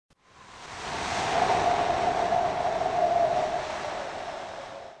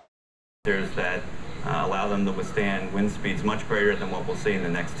that allow them to withstand wind speeds much greater than what we'll see in the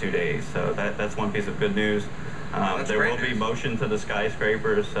next 2 days. So that's one piece of good news. There will be motion to the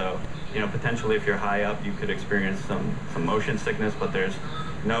skyscrapers, so potentially if you're high up you could experience some motion sickness, but there's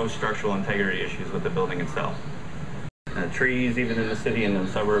no structural integrity issues with the building itself. Trees, even in the city and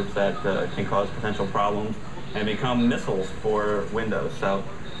the suburbs, that can cause potential problems and become missiles for windows. So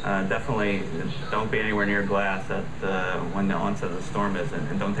definitely don't be anywhere near glass when the onset of the storm is,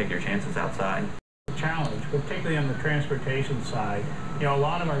 and don't take your chances outside. Challenge, particularly on the transportation side. A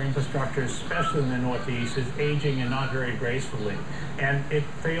lot of our infrastructure, especially in the Northeast, is aging and not very gracefully. And it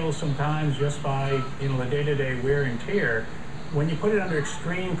fails sometimes just by, the day-to-day wear and tear. When you put it under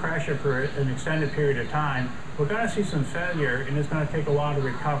extreme pressure for an extended period of time, we're going to see some failure, and it's going to take a while to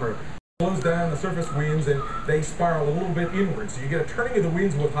recover. Slows down the surface winds and they spiral a little bit inward, so you get a turning of the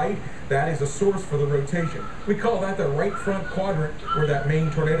winds with height. That is a source for the rotation. We call that the right front quadrant, where that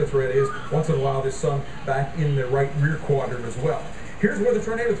main tornado threat is. Once in a while there's some back in the right rear quadrant as well. Here's where the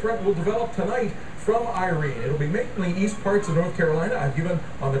tornado threat will develop tonight from Irene. It'll be mainly east parts of North Carolina. I've given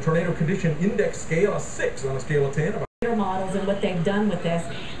on the tornado condition index scale a 6 on a scale of 10. Models and what they've done with this,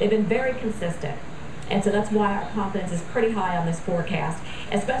 they've been very consistent. And so that's why our confidence is pretty high on this forecast,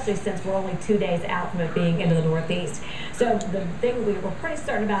 especially since we're only 2 days out from it being into the Northeast. So the thing we're pretty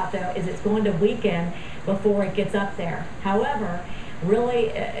certain about, though, is it's going to weaken before it gets up there. However, really,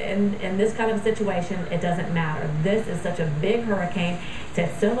 in this kind of a situation, it doesn't matter. This is such a big hurricane. It's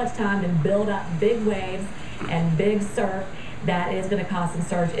had so much time to build up big waves and big surf that is going to cause some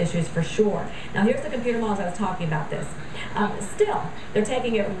surge issues for sure. Now here's the computer models I was talking about this. Still, they're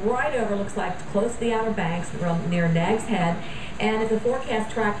taking it right over, looks like close to the Outer Banks, near Nags Head. And if the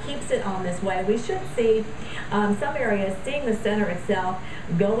forecast track keeps it on this way, we should see some areas, seeing the center itself,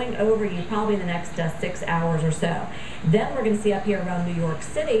 going over you probably in the next 6 hours or so. Then we're going to see up here around New York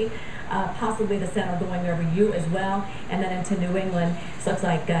City, possibly the center going over you as well, and then into New England. So it's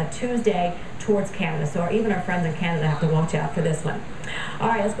like Tuesday towards Canada. So even our friends in Canada have to watch out for this one. All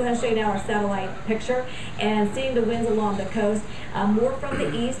right, let's go ahead and show you now our satellite picture and seeing the winds along the coast. More from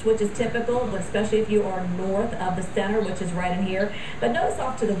the east, which is typical, but especially if you are north of the center, which is right in here. But notice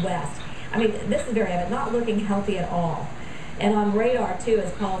off to the west. I mean, this is very evident, not looking healthy at all. And on radar, too,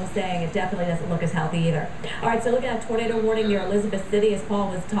 as Paul was saying, it definitely doesn't look as healthy either. All right, so looking at a tornado warning near Elizabeth City, as Paul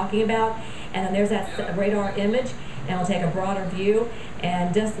was talking about. And then there's that radar image. And we'll take a broader view.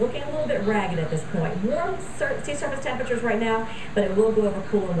 And just looking a little bit ragged at this point. Warm sea surface temperatures right now, but it will go over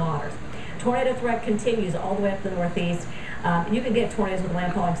cooler waters. Tornado threat continues all the way up to the Northeast. You can get tornadoes with a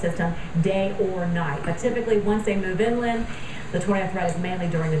landfalling system day or night. But typically, once they move inland, the tornado threat is mainly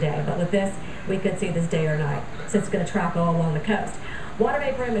during the day. But with this, we could see this day or night, since it's going to track all along the coast. Water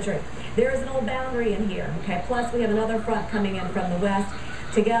vapor imagery. There is an old boundary in here. Okay. Plus, we have another front coming in from the west.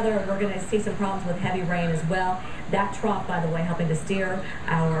 Together, we're going to see some problems with heavy rain as well. That trough, by the way, helping to steer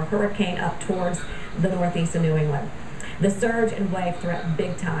our hurricane up towards the Northeast of New England. The surge and wave threat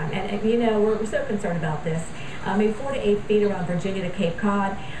big time. And we're so concerned about this. Maybe 4 to 8 feet around Virginia to Cape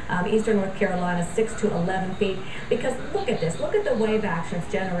Cod, eastern North Carolina 6 to 11 feet. Because look at this. Look at the wave action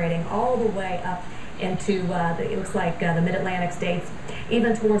it's generating all the way up into, it looks like the mid-Atlantic states,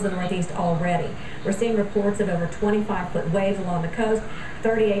 even towards the Northeast already. We're seeing reports of over 25-foot waves along the coast,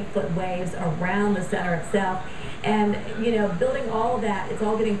 38-foot waves around the center itself. And, building all of that, it's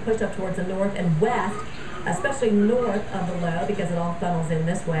all getting pushed up towards the north and west, especially north of the low, because it all funnels in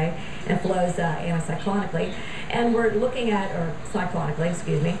this way and flows anticyclonically. And we're looking at, or cyclonically,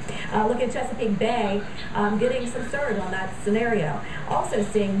 excuse me, looking at Chesapeake Bay, getting some surge on that scenario. Also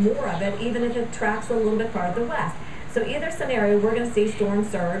seeing more of it, even if it tracks a little bit farther west. So either scenario, we're going to see storm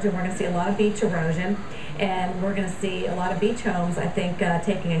surge, and we're going to see a lot of beach erosion, and we're going to see a lot of beach homes, I think,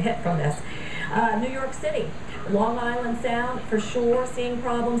 taking a hit from this. New York City, Long Island Sound, for sure, seeing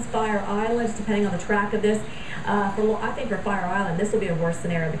problems. Fire Island, depending on the track of this. I think for Fire Island, this will be a worse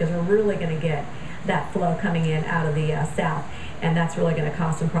scenario because we're really going to get that flow coming in out of the south, and that's really going to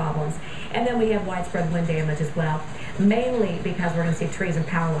cause some problems. And then we have widespread wind damage as well, mainly because we're going to see trees and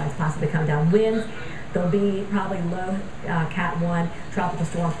power lines possibly come down. Winds, they'll be probably low Cat 1, tropical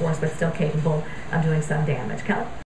storm force, but still capable of doing some damage. Kelly?